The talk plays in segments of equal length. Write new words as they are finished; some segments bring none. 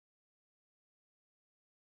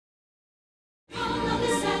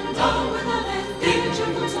Long with the land, give a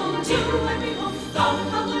cheerful tone to every home. Long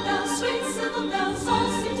how the bells, sweet silver bells, all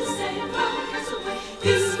seem to say, throw cares away.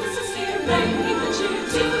 Christmas is here, bringing the cheer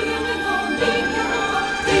to young and old, big and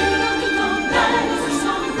old, dear young and old. That is the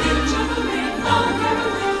song, which of the ring, long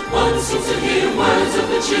caroling. One seems to hear words of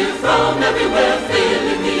good cheer from everywhere,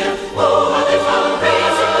 filling the air. Oh, how they follow,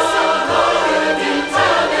 raising the sound, calling again,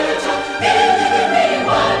 ta-da-da-ta, gilly me,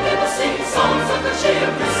 while people sing songs of good cheer.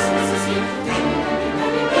 Christmas is here.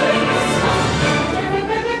 Merry, merry, merry,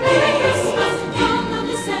 merry, merry Christmas. Young on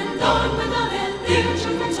this end, long without end, give a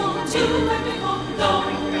cheerful tone to every home. Long.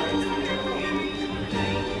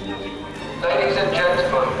 Ladies and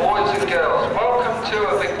gentlemen, boys and girls, welcome to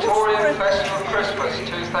a Victorian Festival Christmas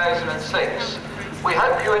 2006. We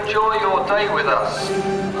hope you enjoy your day with us.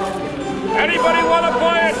 Anybody want to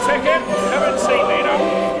buy a ticket? Come and see me, no?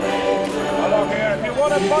 Hello here. If you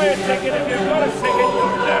want to buy a ticket, if you've got a ticket,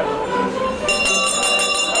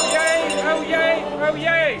 oh yay, oh yay, oh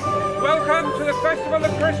yay. Welcome to the Festival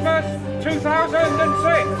of Christmas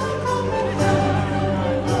 2006.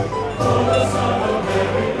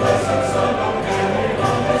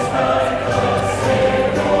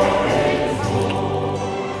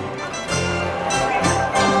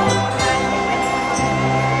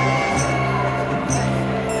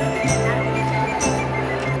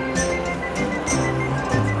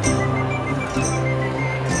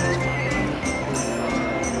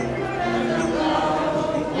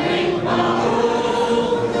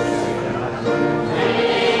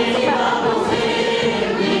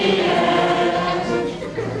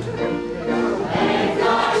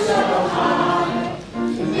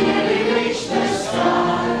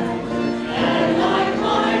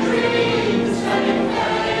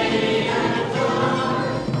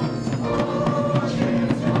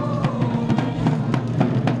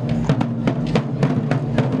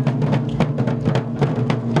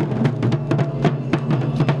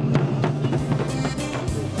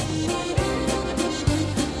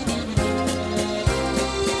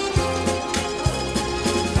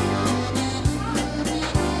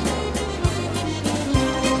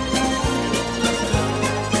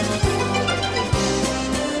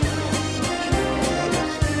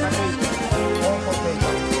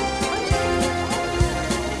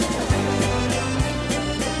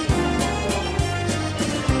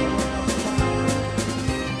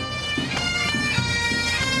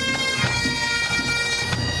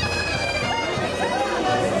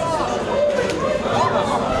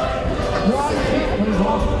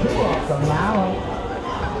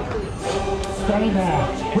 Stay there.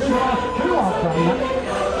 We lost 2 of them.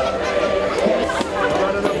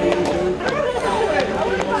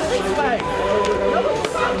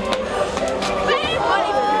 Money for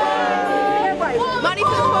the poor! Money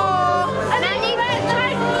for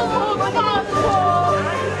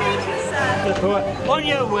the poor! On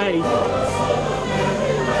your way.